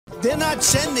They're not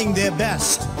sending their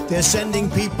best. They're sending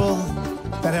people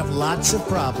that have lots of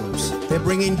problems. They're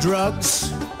bringing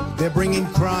drugs, they're bringing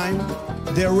crime,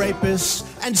 they're rapists,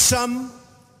 and some,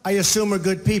 I assume, are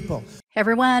good people. Hey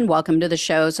everyone, welcome to the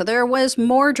show. So there was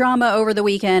more drama over the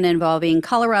weekend involving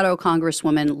Colorado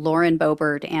Congresswoman Lauren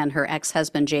Boebert and her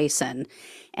ex-husband Jason.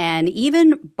 And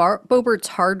even Boebert's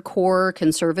hardcore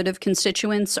conservative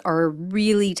constituents are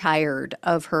really tired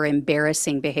of her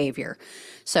embarrassing behavior.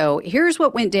 So here's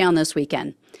what went down this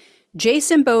weekend.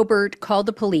 Jason Boebert called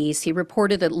the police. He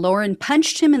reported that Lauren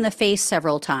punched him in the face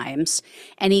several times,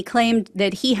 and he claimed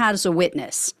that he has a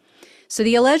witness. So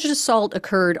the alleged assault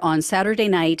occurred on Saturday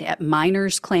night at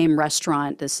Miners Claim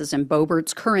Restaurant. This is in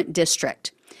Boebert's current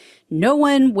district. No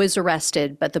one was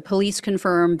arrested, but the police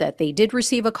confirmed that they did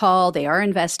receive a call. They are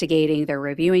investigating. They're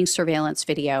reviewing surveillance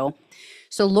video.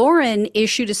 So Lauren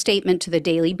issued a statement to the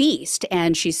Daily Beast,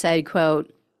 and she said,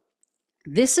 quote,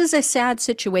 "This is a sad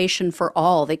situation for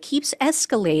all that keeps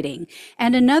escalating,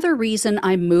 and another reason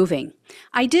I'm moving.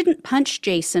 I didn't punch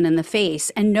Jason in the face,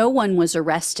 and no one was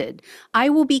arrested. I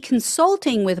will be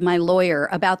consulting with my lawyer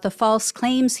about the false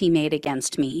claims he made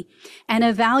against me and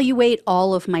evaluate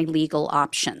all of my legal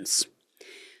options."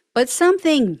 But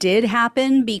something did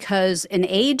happen because an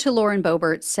aide to Lauren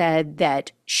Boebert said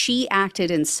that she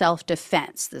acted in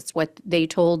self-defense. That's what they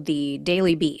told the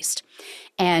Daily Beast.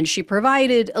 And she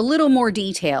provided a little more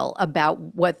detail about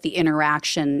what the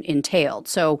interaction entailed.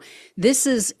 So this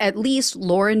is at least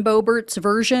Lauren Boebert's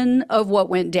version of what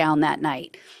went down that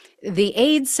night. The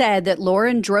aide said that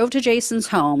Lauren drove to Jason's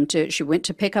home. She went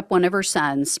to pick up one of her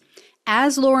sons.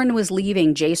 As Lauren was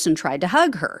leaving, Jason tried to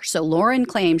hug her. So Lauren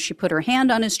claims she put her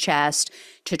hand on his chest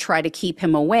to try to keep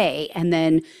him away. And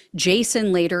then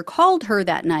Jason later called her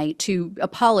that night to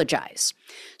apologize.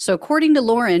 So according to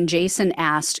Lauren, Jason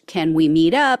asked, "Can we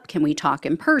meet up? Can we talk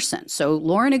in person?" So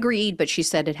Lauren agreed, but she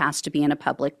said it has to be in a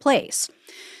public place.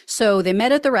 So they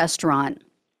met at the restaurant.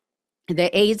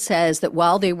 The aide says that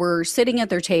while they were sitting at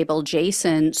their table,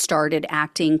 Jason started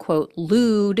acting, quote,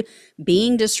 lewd,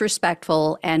 being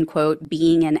disrespectful, and, quote,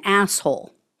 being an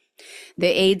asshole. The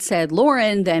aide said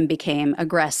Lauren then became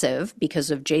aggressive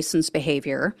because of Jason's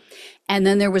behavior. And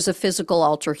then there was a physical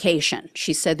altercation.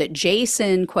 She said that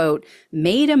Jason, quote,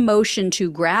 made a motion to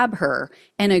grab her,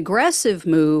 an aggressive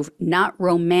move, not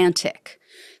romantic.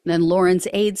 And then Lauren's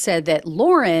aide said that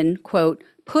Lauren, quote,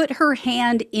 put her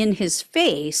hand in his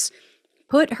face,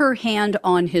 put her hand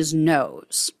on his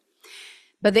nose.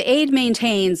 But the aide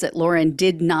maintains that Lauren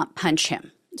did not punch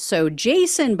him. So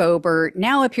Jason Boebert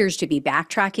now appears to be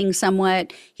backtracking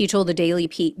somewhat. He told the Daily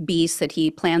Beast that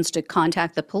he plans to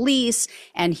contact the police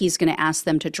and he's going to ask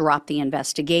them to drop the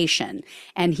investigation.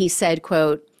 And he said,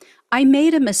 quote, "I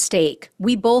made a mistake.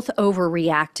 We both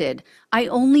overreacted. I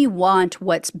only want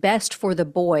what's best for the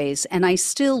boys, and I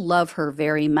still love her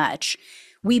very much.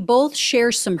 We both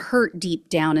share some hurt deep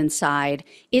down inside.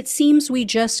 It seems we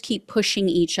just keep pushing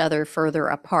each other further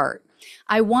apart.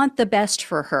 I want the best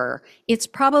for her. It's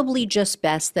probably just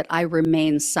best that I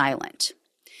remain silent."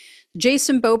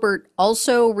 Jason Boebert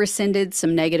also rescinded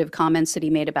some negative comments that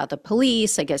he made about the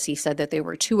police. I guess he said that they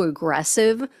were too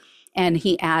aggressive. And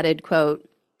he added, quote,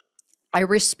 "I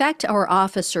respect our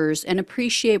officers and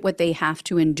appreciate what they have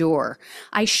to endure.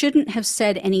 I shouldn't have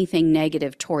said anything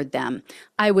negative toward them.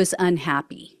 I was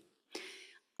unhappy."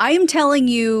 I am telling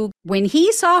you, when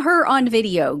he saw her on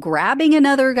video grabbing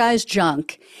another guy's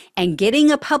junk and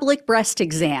getting a public breast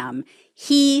exam,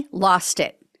 he lost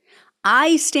it.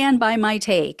 I stand by my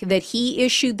take that he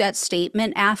issued that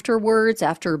statement afterwards,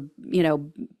 after,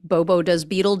 Bobo does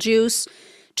Beetlejuice,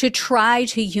 to try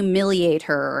to humiliate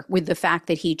her with the fact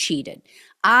that he cheated.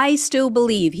 I still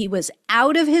believe he was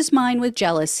out of his mind with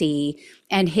jealousy,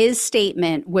 and his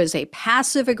statement was a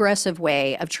passive-aggressive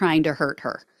way of trying to hurt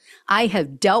her. I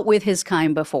have dealt with his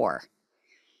kind before.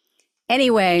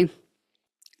 Anyway,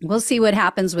 we'll see what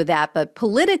happens with that. But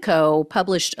Politico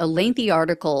published a lengthy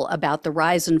article about the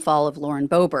rise and fall of Lauren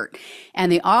Boebert. And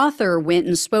the author went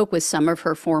and spoke with some of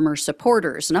her former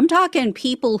supporters. And I'm talking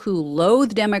people who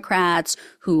loathe Democrats,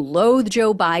 who loathe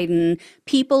Joe Biden,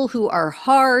 people who are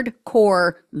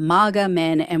hardcore MAGA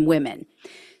men and women.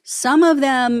 Some of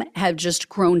them have just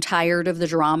grown tired of the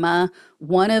drama.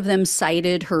 One of them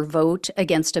cited her vote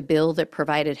against a bill that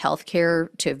provided health care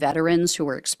to veterans who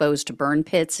were exposed to burn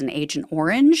pits and Agent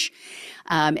Orange.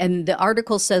 And the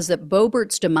article says that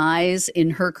Boebert's demise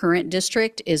in her current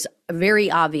district is very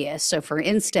obvious. So for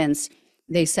instance,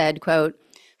 they said, quote,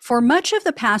 "For much of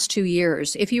the past 2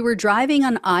 years, if you were driving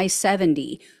on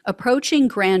I-70 approaching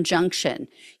Grand Junction,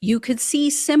 you could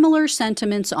see similar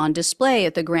sentiments on display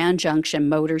at the Grand Junction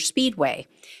Motor Speedway.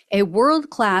 a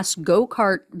world-class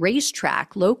go-kart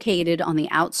racetrack located on the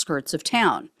outskirts of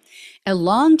town. A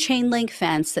long chain link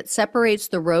fence that separates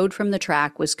the road from the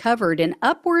track was covered in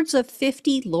upwards of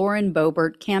 50 Lauren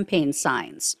Boebert campaign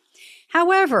signs.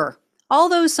 However, all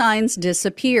those signs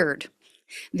disappeared.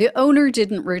 The owner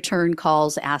didn't return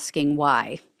calls asking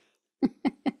why.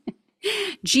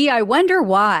 Gee, I wonder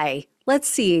why. Let's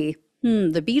see.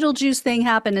 The Beetlejuice thing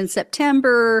happened in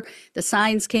September. The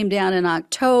signs came down in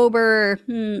October.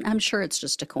 I'm sure it's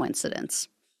just a coincidence.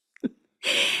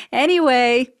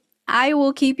 Anyway, I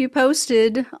will keep you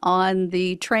posted on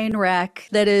the train wreck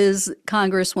that is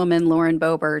Congresswoman Lauren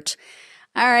Boebert.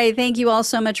 All right, thank you all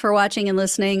so much for watching and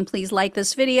listening. Please like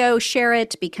this video, share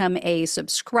it, become a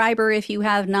subscriber if you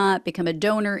have not, become a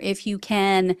donor if you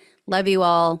can. Love you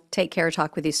all. Take care.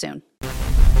 Talk with you soon.